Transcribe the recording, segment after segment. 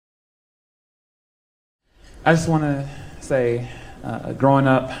I just want to say, growing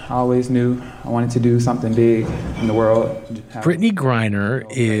up, I always knew I wanted to do something big in the world. Brittney Griner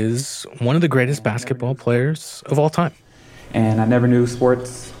is one of the greatest basketball players of all time. And I never knew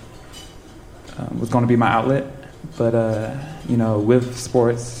sports was going to be my outlet. But, with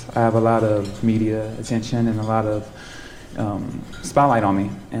sports, I have a lot of media attention and a lot of spotlight on me,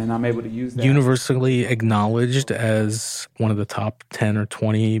 and I'm able to use that. Universally acknowledged as one of the top 10 or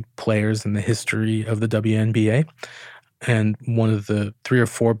 20 players in the history of the WNBA, and one of the 3 or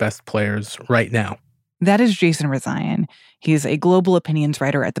 4 best players right now. That is Jason Rezaian. He's a global opinions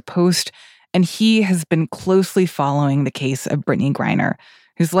writer at The Post, and he has been closely following the case of Brittney Griner,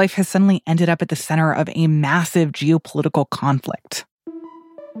 whose life has suddenly ended up at the center of a massive geopolitical conflict.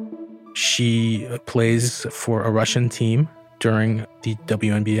 She plays for a Russian team during the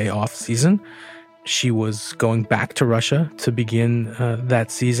WNBA offseason. She was going back to Russia to begin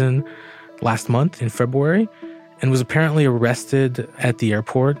that season last month in February, and was apparently arrested at the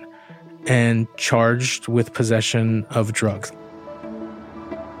airport and charged with possession of drugs.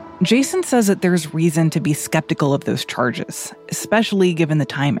 Jason says that there's reason to be skeptical of those charges, especially given the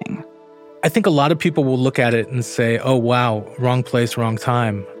timing. I think a lot of people will look at it and say, oh, wow, wrong place, wrong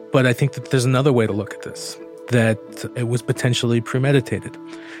time. But I think that there's another way to look at this, that it was potentially premeditated.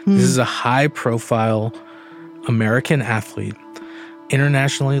 This is a high-profile American athlete,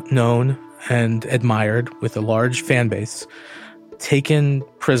 internationally known and admired with a large fan base, taken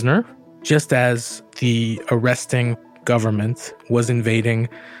prisoner just as the arresting government was invading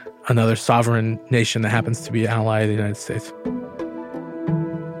another sovereign nation that happens to be an ally of the United States.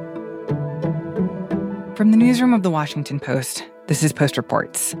 From the newsroom of The Washington Post, this is Post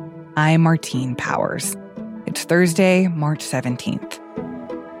Reports. I'm Martine Powers. It's Thursday, March 17th.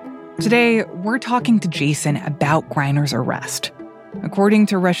 Today, we're talking to Jason about Griner's arrest. According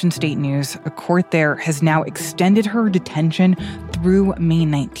to Russian state news, a court there has now extended her detention through May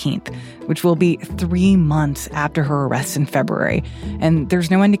 19th, which will be 3 months after her arrest in February, and there's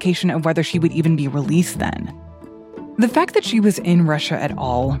no indication of whether she would even be released then. The fact that she was in Russia at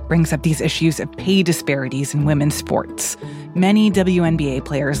all brings up these issues of pay disparities in women's sports. Many WNBA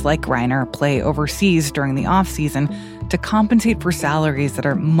players like Griner play overseas during the off-season to compensate for salaries that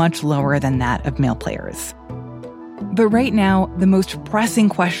are much lower than that of male players. But right now, the most pressing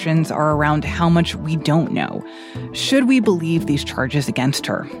questions are around how much we don't know. Should we believe these charges against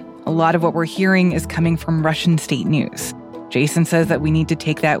her? A lot of what we're hearing is coming from Russian state news. Jason says that we need to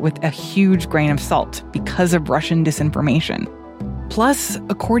take that with a huge grain of salt because of Russian disinformation. Plus,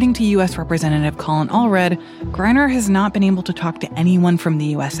 according to U.S. Representative Colin Allred, Griner has not been able to talk to anyone from the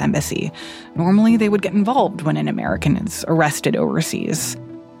U.S. Embassy. Normally, they would get involved when an American is arrested overseas.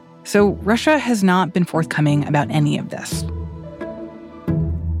 So Russia has not been forthcoming about any of this.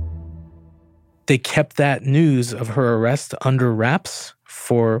 They kept that news of her arrest under wraps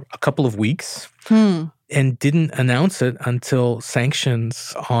for a couple of weeks and didn't announce it until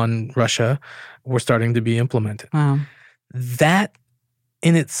sanctions on Russia were starting to be implemented. Wow. That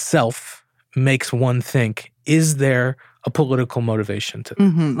in itself makes one think, is there a political motivation to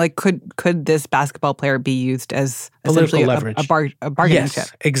this? Like, could this basketball player be used as political essentially leverage? A bargaining chip?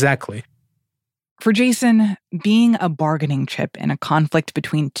 Yes, exactly. For Jason, being a bargaining chip in a conflict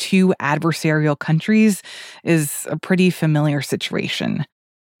between 2 adversarial countries is a pretty familiar situation.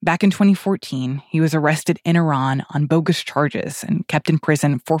 Back in 2014, he was arrested in Iran on bogus charges and kept in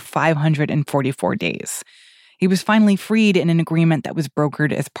prison for 544 days. He was finally freed in an agreement that was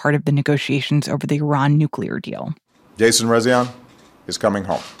brokered as part of the negotiations over the Iran nuclear deal. Jason Rezaian is coming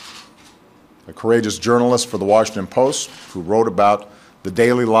home. A courageous journalist for The Washington Post who wrote about the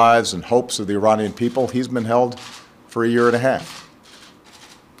daily lives and hopes of the Iranian people. He's been held for a year and a half.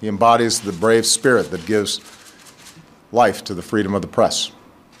 He embodies the brave spirit that gives life to the freedom of the press.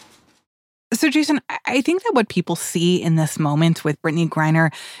 So, Jason, I think that what people see in this moment with Brittney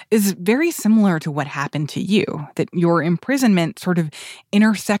Griner is very similar to what happened to you, that your imprisonment sort of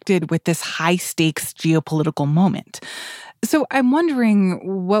intersected with this high-stakes geopolitical moment. So I'm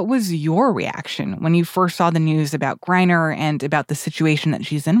wondering, what was your reaction when you first saw the news about Griner and about the situation that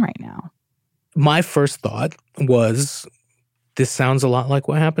she's in right now? My first thought was, this sounds a lot like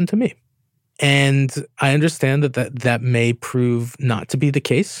what happened to me. And I understand that may prove not to be the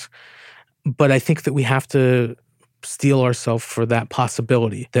case. But I think that we have to steel ourselves for that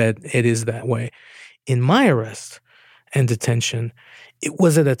possibility that it is that way. In my arrest and detention, it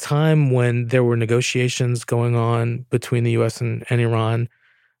was at a time when there were negotiations going on between the U.S. and Iran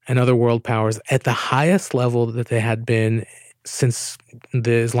and other world powers at the highest level that they had been since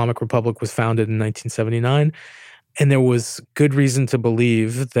the Islamic Republic was founded in 1979. And there was good reason to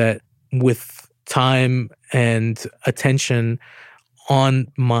believe that with time and attention on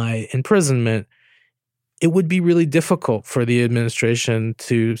my imprisonment, it would be really difficult for the administration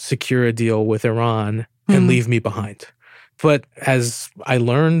to secure a deal with Iran and leave me behind. But as I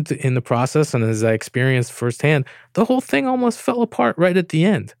learned in the process and as I experienced firsthand, the whole thing almost fell apart right at the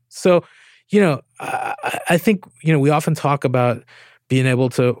end. So, I think, we often talk about being able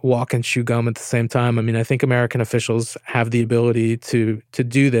to walk and chew gum at the same time. I mean, I think American officials have the ability to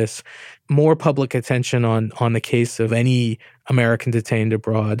do this. More public attention on the case of any American detained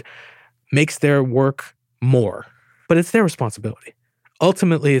abroad makes their work more. But it's their responsibility.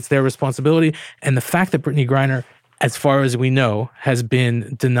 Ultimately, it's their responsibility. And the fact that Brittney Griner, as far as we know, has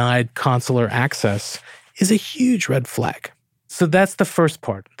been denied consular access is a huge red flag. So that's the first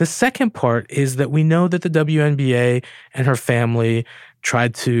part. The second part is that we know that the WNBA and her family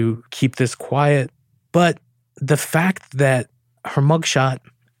tried to keep this quiet, but the fact that her mugshot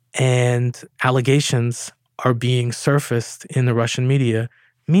and allegations are being surfaced in the Russian media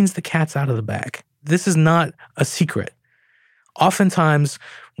means the cat's out of the bag. This is not a secret. Oftentimes,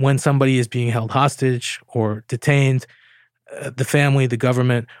 when somebody is being held hostage or detained, the family, the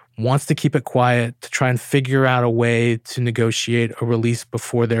government wants to keep it quiet to try and figure out a way to negotiate a release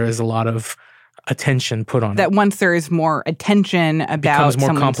before there is a lot of attention put on it. That once there is more attention about becomes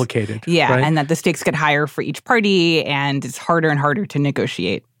more complicated. Yeah, right? And that the stakes get higher for each party and it's harder and harder to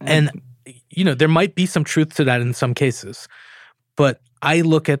negotiate. And, there might be some truth to that in some cases. But I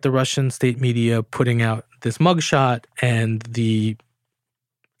look at the Russian state media putting out this mugshot and the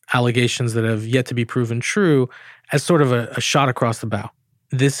allegations that have yet to be proven true as sort of a shot across the bow.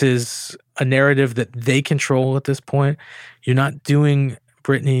 This is a narrative that they control at this point. You're not doing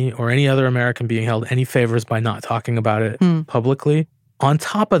Brittney or any other American being held any favors by not talking about it publicly. On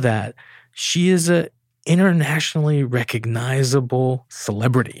top of that, she is an internationally recognizable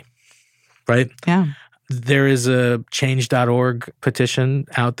celebrity, right? Yeah. There is a change.org petition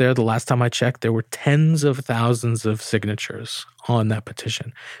out there. The last time I checked, there were tens of thousands of signatures on that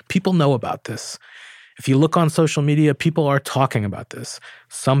petition. People know about this. If you look on social media, people are talking about this.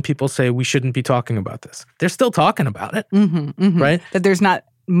 Some people say we shouldn't be talking about this. They're still talking about it, right? That there's not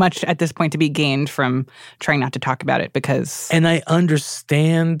much at this point to be gained from trying not to talk about it because... And I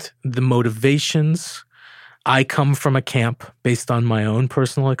understand the motivations. I come from a camp based on my own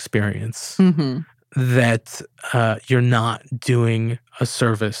personal experience that you're not doing a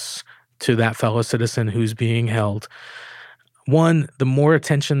service to that fellow citizen who's being held. One, the more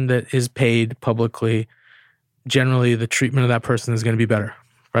attention that is paid publicly, generally the treatment of that person is going to be better,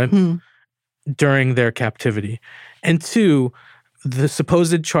 right? During their captivity. And two, the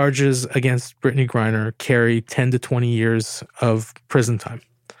supposed charges against Brittney Griner carry 10 to 20 years of prison time.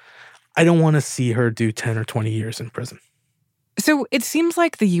 I don't want to see her do 10 or 20 years in prison. So it seems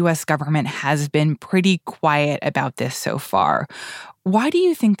like the U.S. government has been pretty quiet about this so far. Why do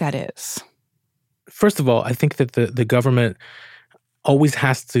you think that is? First of all, I think that the government always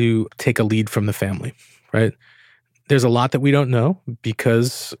has to take a lead from the family, right? There's a lot that we don't know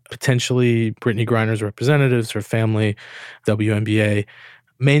because potentially Brittney Griner's representatives, her family, WNBA,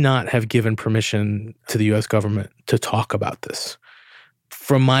 may not have given permission to the U.S. government to talk about this.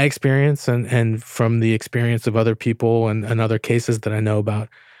 From my experience and from the experience of other people and other cases that I know about,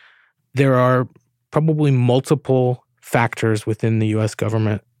 there are probably multiple factors within the U.S.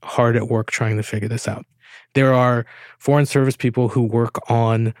 government hard at work trying to figure this out. There are Foreign Service people who work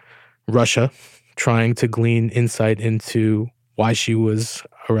on Russia, trying to glean insight into why she was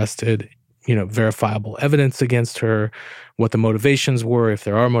arrested, verifiable evidence against her, what the motivations were, if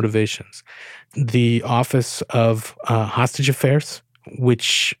there are motivations. The Office of Hostage Affairs,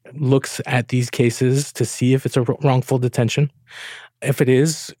 which looks at these cases to see if it's a wrongful detention. If it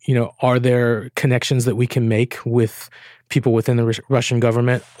is, are there connections that we can make with people within the Russian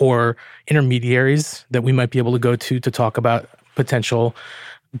government or intermediaries that we might be able to go to talk about potential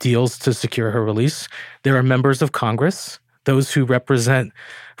deals to secure her release? There are members of Congress, those who represent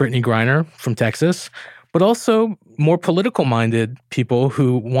Brittney Griner from Texas, but also more political-minded people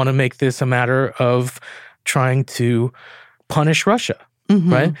who want to make this a matter of trying to punish Russia,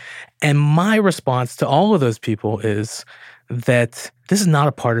 right? And my response to all of those people is that this is not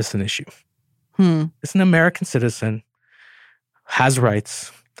a partisan issue. It's an American citizen, has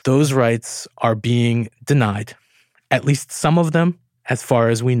rights. Those rights are being denied, at least some of them, as far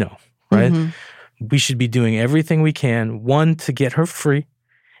as we know, right? We should be doing everything we can, one, to get her free,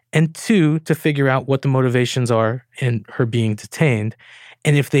 and two, to figure out what the motivations are in her being detained.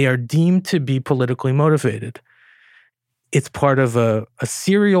 And if they are deemed to be politically motivated, it's part of a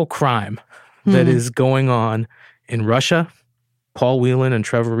serial crime that is going on in Russia, Paul Whelan and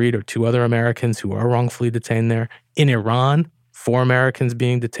Trevor Reed are 2 other Americans who are wrongfully detained there. In Iran, 4 Americans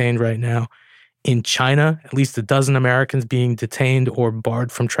being detained right now. In China, at least 12 Americans being detained or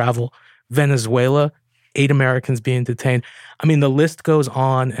barred from travel. Venezuela, 8 Americans being detained. I mean, the list goes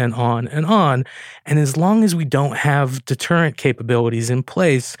on and on and on. And as long as we don't have deterrent capabilities in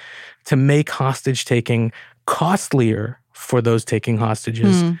place to make hostage-taking costlier for those taking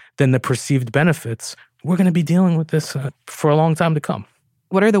hostages than the perceived benefits, we're going to be dealing with this for a long time to come.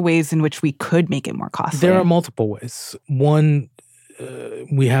 What are the ways in which we could make it more costly? There are multiple ways. One,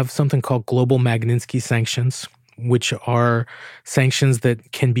 we have something called global Magnitsky sanctions, which are sanctions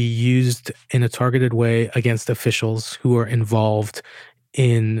that can be used in a targeted way against officials who are involved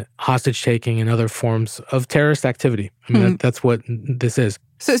in hostage-taking and other forms of terrorist activity. I mean, that's what this is.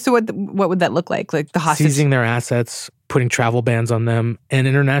 So what would that look like? Like the hostage? Seizing their assets, putting travel bans on them, and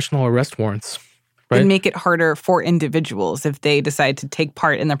international arrest warrants. Right? And make it harder for individuals if they decide to take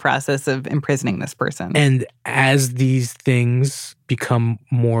part in the process of imprisoning this person. And as these things become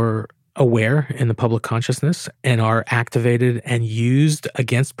more aware in the public consciousness and are activated and used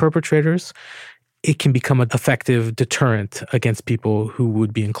against perpetrators, it can become an effective deterrent against people who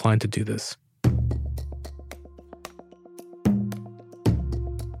would be inclined to do this.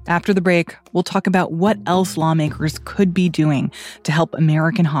 After the break, we'll talk about what else lawmakers could be doing to help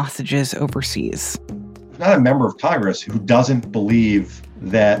American hostages overseas. I'm not a member of Congress who doesn't believe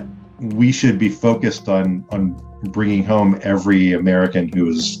that we should be focused on bringing home every American who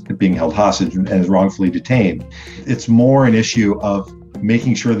is being held hostage and is wrongfully detained. It's more an issue of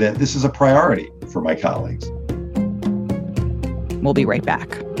making sure that this is a priority for my colleagues. We'll be right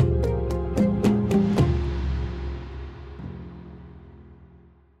back.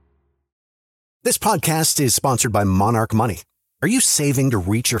 This podcast is sponsored by Monarch Money. Are you saving to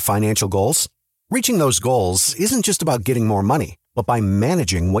reach your financial goals? Reaching those goals isn't just about getting more money, but by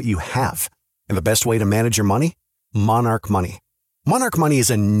managing what you have. And the best way to manage your money? Monarch Money. Monarch Money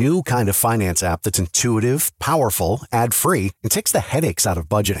is a new kind of finance app that's intuitive, powerful, ad-free, and takes the headaches out of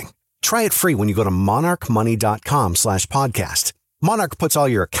budgeting. Try it free when you go to monarchmoney.com/podcast. Monarch puts all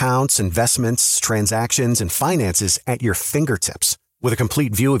your accounts, investments, transactions, and finances at your fingertips. With a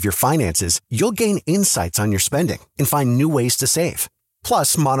complete view of your finances, you'll gain insights on your spending and find new ways to save.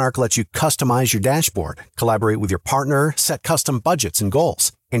 Plus, Monarch lets you customize your dashboard, collaborate with your partner, set custom budgets and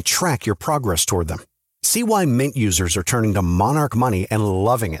goals, and track your progress toward them. See why Mint users are turning to Monarch Money and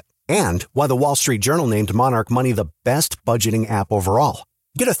loving it, and why the Wall Street Journal named Monarch Money the best budgeting app overall.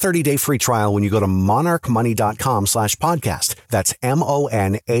 Get a 30-day free trial when you go to monarchmoney.com/podcast. That's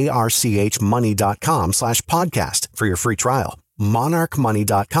MONARCH money.com/podcast for your free trial.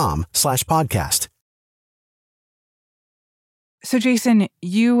 monarchmoney.com/podcast. So, Jason,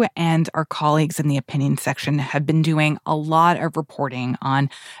 you and our colleagues in the opinion section have been doing a lot of reporting on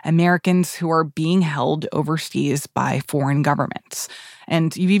Americans who are being held overseas by foreign governments.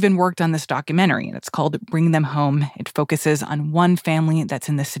 And you've even worked on this documentary, and it's called Bring Them Home. It focuses on one family that's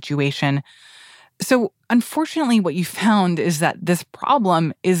in this situation. So, unfortunately, what you found is that this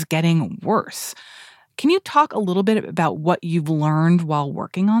problem is getting worse. Can you talk a little bit about what you've learned while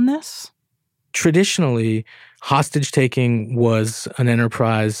working on this? Traditionally, hostage-taking was an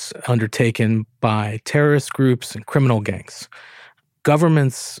enterprise undertaken by terrorist groups and criminal gangs.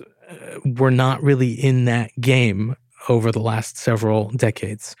 Governments were not really in that game over the last several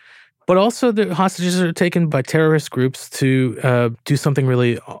decades. But also the hostages are taken by terrorist groups to do something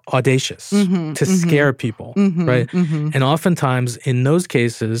really audacious, to scare people, right? And oftentimes, in those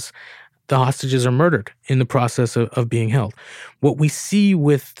cases, the hostages are murdered in the process of being held. What we see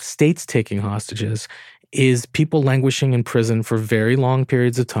with states taking hostages is people languishing in prison for very long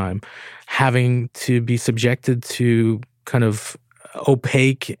periods of time, having to be subjected to kind of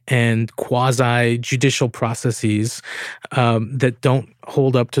opaque and quasi-judicial processes that don't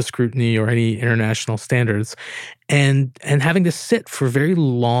hold up to scrutiny or any international standards, and having to sit for very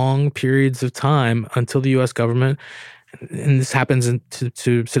long periods of time until the U.S. government, and this happens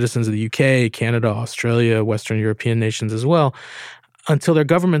to citizens of the UK, Canada, Australia, Western European nations as well, until their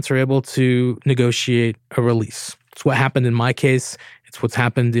governments are able to negotiate a release. It's what happened in my case. It's what's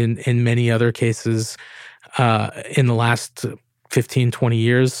happened in many other cases in the last 15, 20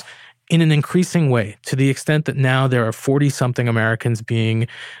 years in an increasing way, to the extent that now there are 40-something Americans being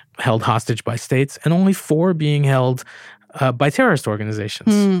held hostage by states and only 4 being held by terrorist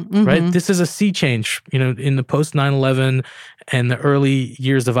organizations, right? This is a sea change. You know, in the post 9/11 and the early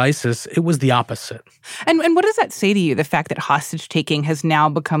years of ISIS, it was the opposite. And what does that say to you, the fact that hostage-taking has now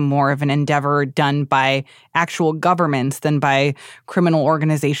become more of an endeavor done by actual governments than by criminal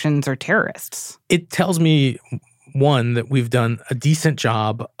organizations or terrorists? It tells me one, that we've done a decent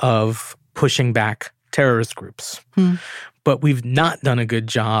job of pushing back terrorist groups. But we've not done a good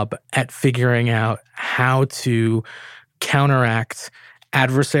job at figuring out how to counteract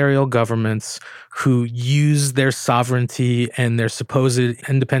adversarial governments who use their sovereignty and their supposed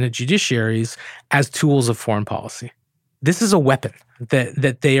independent judiciaries as tools of foreign policy. This is a weapon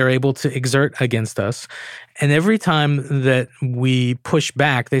that they are able to exert against us. And every time that we push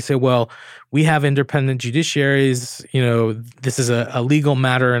back, they say, well, we have independent judiciaries, this is a legal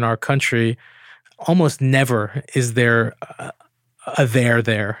matter in our country. Almost never is there a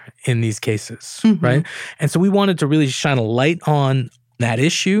there in these cases, right? And so we wanted to really shine a light on that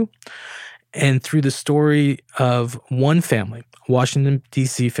issue. And through the story of one family, Washington,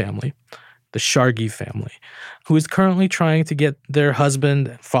 D.C. family, the Shargi family, who is currently trying to get their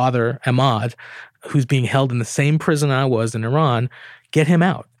husband, father, Ahmad, who's being held in the same prison I was in Iran, get him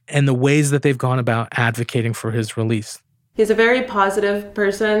out, and the ways that they've gone about advocating for his release. He's a very positive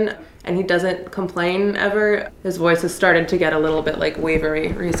person, and he doesn't complain ever. His voice has started to get a little bit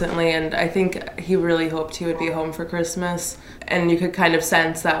wavery recently, and I think he really hoped he would be home for Christmas. And you could kind of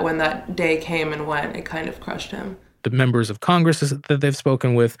sense that when that day came and went, it kind of crushed him. The members of Congress that they've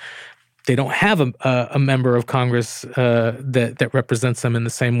spoken with, they don't have a member of Congress that represents them in the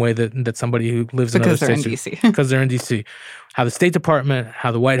same way that somebody who lives in other states. Because they're in D.C. Because they're in D.C. How the State Department,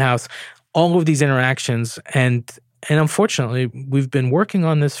 how the White House, all of these interactions. And unfortunately, we've been working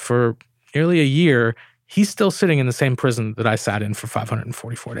on this for nearly a year. He's still sitting in the same prison that I sat in for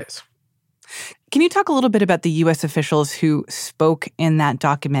 544 days. Can you talk a little bit about the U.S. officials who spoke in that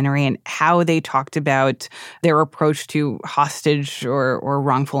documentary and how they talked about their approach to hostage or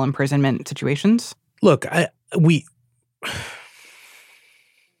wrongful imprisonment situations? Look, I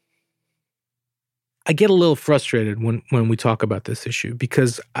get a little frustrated when we talk about this issue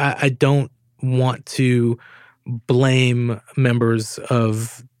because I don't want to blame members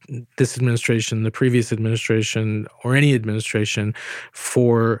of this administration, the previous administration, or any administration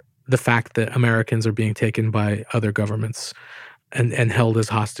for the fact that Americans are being taken by other governments and held as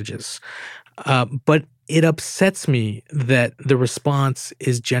hostages. But it upsets me that the response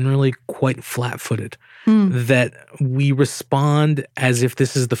is generally quite flat-footed, that we respond as if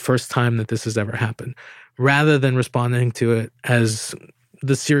this is the first time that this has ever happened, rather than responding to it as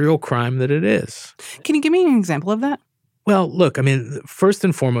the serial crime that it is. Can you give me an example of that? Well, look, I mean, first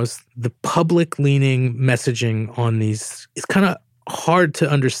and foremost, the public-leaning messaging on these is kind of hard to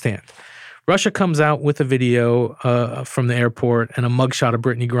understand. Russia comes out with a video from the airport and a mugshot of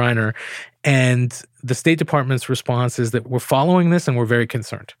Brittany Griner, and the State Department's response is that we're following this and we're very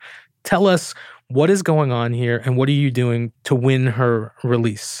concerned. Tell us what is going on here and what are you doing to win her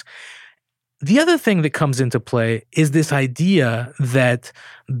release? The other thing that comes into play is this idea that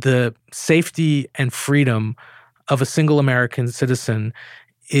the safety and freedom of a single American citizen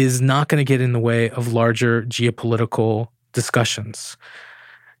is not going to get in the way of larger geopolitical discussions.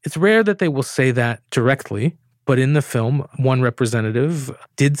 It's rare that they will say that directly, but in the film, one representative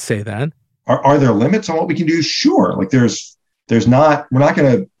did say that. Are there limits on what we can do? Sure. There's not, we're not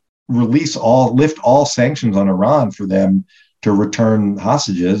going to lift all sanctions on Iran for them to return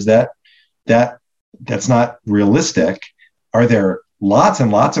hostages. That's not realistic. Are there lots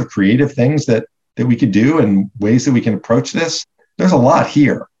and lots of creative things that we could do and ways that we can approach this? There's a lot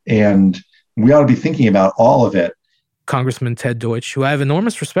here, and we ought to be thinking about all of it. Congressman Ted Deutsch, who I have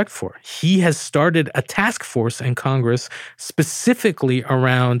enormous respect for, he has started a task force in Congress specifically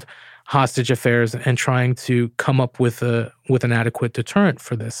around hostage affairs and trying to come up with an adequate deterrent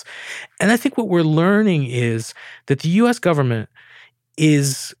for this. And I think what we're learning is that the U.S. government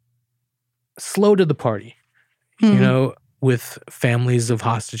is slow to the party, with families of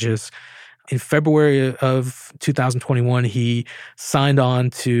hostages. In February of 2021, he signed on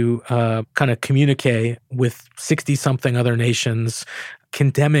to kind of communique with 60-something other nations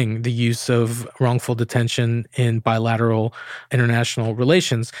condemning the use of wrongful detention in bilateral international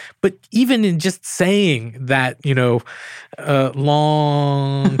relations. But even in just saying that,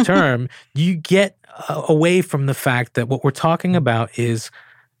 long term, you get away from the fact that what we're talking about is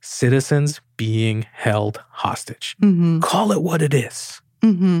citizens being held hostage. Call it what it is.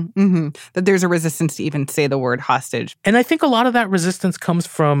 That there's a resistance to even say the word hostage. And I think a lot of that resistance comes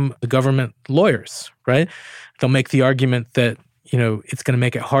from the government lawyers, right? They'll make the argument that, it's going to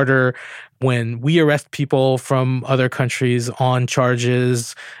make it harder when we arrest people from other countries on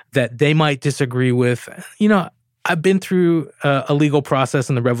charges that they might disagree with. I've been through a legal process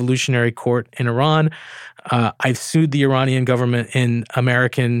in the Revolutionary Court in Iran. I've sued the Iranian government in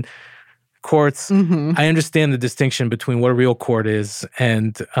American courts. I understand the distinction between what a real court is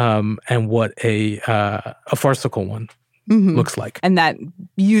and what a farcical one looks like. And that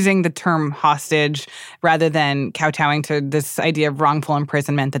using the term hostage rather than kowtowing to this idea of wrongful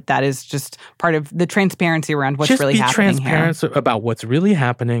imprisonment, that is just part of the transparency around what's really happening here. Just be transparent about what's really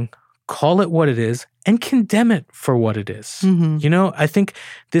happening, call it what it is, and condemn it for what it is. You know, I think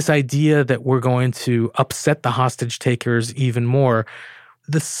this idea that we're going to upset the hostage takers even more,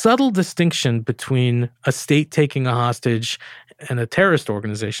 the subtle distinction between a state taking a hostage and a terrorist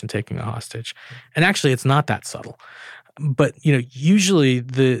organization taking a hostage, and actually it's not that subtle. But, you know, usually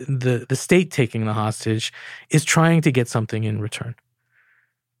the state taking the hostage is trying to get something in return.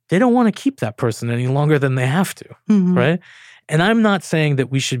 They don't want to keep that person any longer than they have to, right? And I'm not saying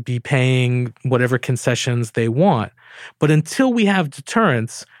that we should be paying whatever concessions they want. But until we have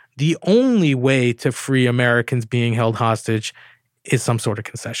deterrence, the only way to free Americans being held hostage is some sort of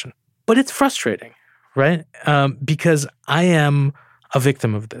concession. But it's frustrating, right? Because I am a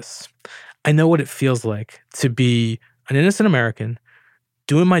victim of this. I know what it feels like to be an innocent American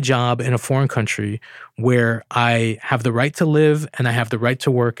doing my job in a foreign country where I have the right to live and I have the right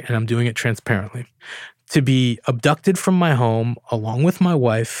to work and I'm doing it transparently. To be abducted from my home along with my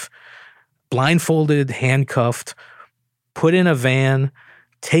wife, blindfolded, handcuffed, put in a van,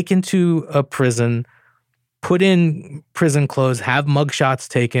 taken to a prison, put in prison clothes, have mugshots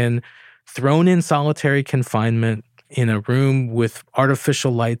taken, thrown in solitary confinement in a room with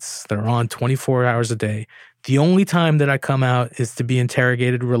artificial lights that are on 24 hours a day. The only time that I come out is to be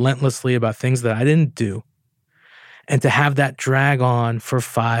interrogated relentlessly about things that I didn't do. And to have that drag on for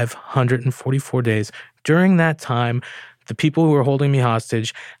 544 days. During that time, the people who are holding me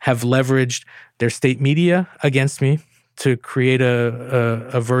hostage have leveraged their state media against me to create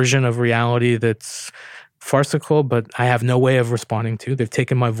a version of reality that's farcical, but I have no way of responding to. They've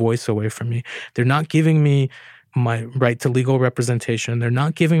taken my voice away from me. They're not giving me my right to legal representation. They're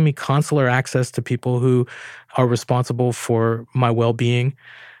not giving me consular access to people who are responsible for my well-being.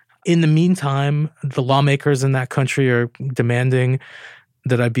 In the meantime, the lawmakers in that country are demanding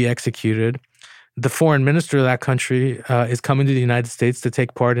that I be executed. The foreign minister of that country is coming to the United States to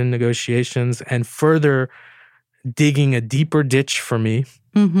take part in negotiations and further digging a deeper ditch for me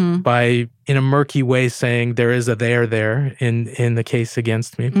by, in a murky way, saying there is a there in the case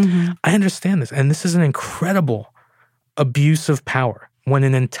against me. I understand this. And this is an incredible abuse of power when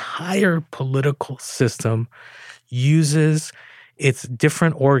an entire political system uses its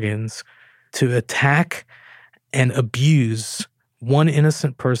different organs to attack and abuse one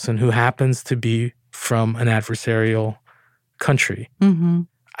innocent person who happens to be from an adversarial country.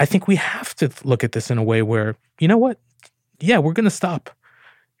 I think we have to look at this in a way where, you know what? Yeah, we're going to stop.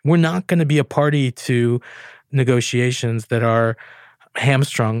 We're not going to be a party to negotiations that are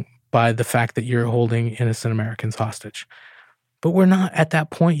hamstrung by the fact that you're holding innocent Americans hostage. But we're not at that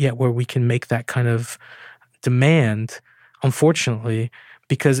point yet where we can make that kind of demand, unfortunately,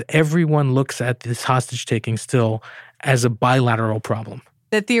 because everyone looks at this hostage taking still as a bilateral problem.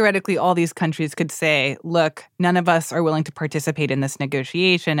 That theoretically all these countries could say, look, none of us are willing to participate in this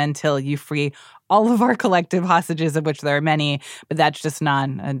negotiation until you free all of our collective hostages, of which there are many, but that's just not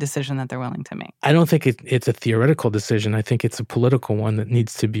a decision that they're willing to make. I don't think it's a theoretical decision. I think it's a political one that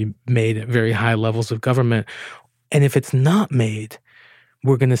needs to be made at very high levels of government. And if it's not made,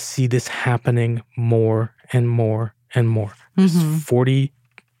 we're going to see this happening more and more and more. There's 40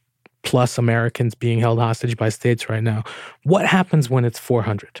 plus Americans being held hostage by states right now. What happens when it's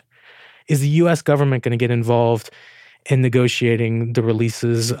 400? Is the U.S. government going to get involved in negotiating the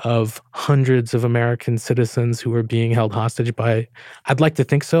releases of hundreds of American citizens who are being held hostage by? I'd like to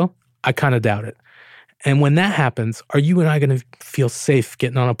think so. I kind of doubt it. And when that happens, are you and I going to feel safe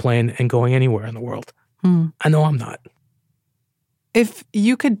getting on a plane and going anywhere in the world? I know I'm not. If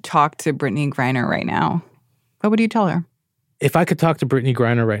you could talk to Brittney Griner right now, what would you tell her? If I could talk to Brittney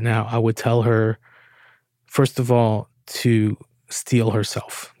Griner right now, I would tell her, first of all, to steel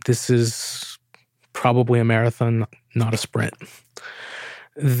herself. This is probably a marathon, not a sprint.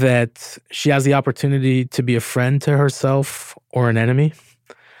 That she has the opportunity to be a friend to herself or an enemy.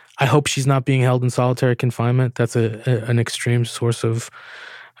 I hope she's not being held in solitary confinement. That's an extreme source of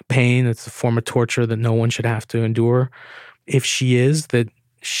pain. It's a form of torture that no one should have to endure. If she is, that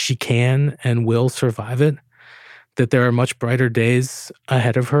she can and will survive it. That there are much brighter days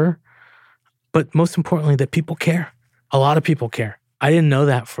ahead of her. But most importantly, that people care. A lot of people care. I didn't know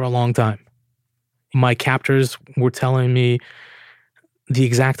that for a long time. My captors were telling me the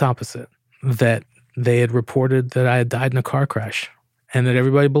exact opposite, that they had reported that I had died in a car crash and that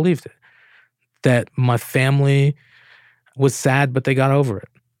everybody believed it. That my family was sad, but they got over it.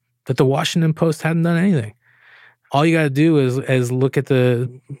 that the Washington Post hadn't done anything. All you got to do is look at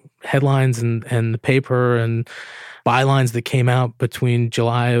the headlines and the paper and bylines that came out between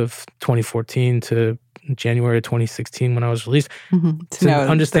July of 2014 to January of 2016 when I was released to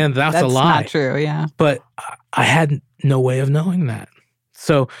understand that's a lie. That's not true, yeah. But I had no way of knowing that.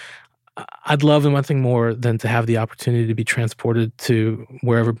 So I'd love nothing more than to have the opportunity to be transported to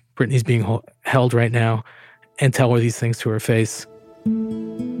wherever Britney's being held right now and tell her these things to her face.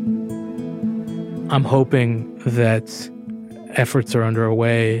 I'm hoping that efforts are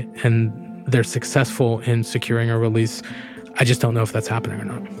underway and they're successful in securing a release. I just don't know if that's happening or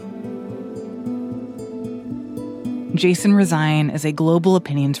not. Jason Rezaian is a global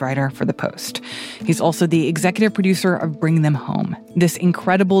opinions writer for The Post. He's also the executive producer of Bring Them Home, this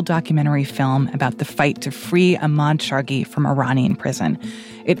incredible documentary film about the fight to free Ahmaud Shargi from Iranian prison.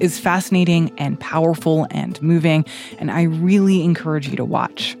 It is fascinating and powerful and moving, and I really encourage you to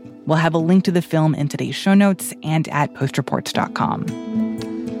watch. We'll have a link to the film in today's show notes and at postreports.com.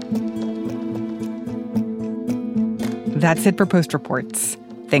 That's it for Post Reports.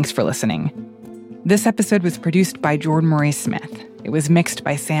 Thanks for listening. This episode was produced by Jordan Murray Smith. It was mixed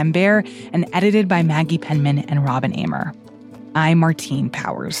by Sam Baer and edited by Maggie Penman and Robin Amer. I'm Martine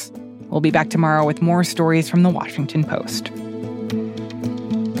Powers. We'll be back tomorrow with more stories from the Washington Post.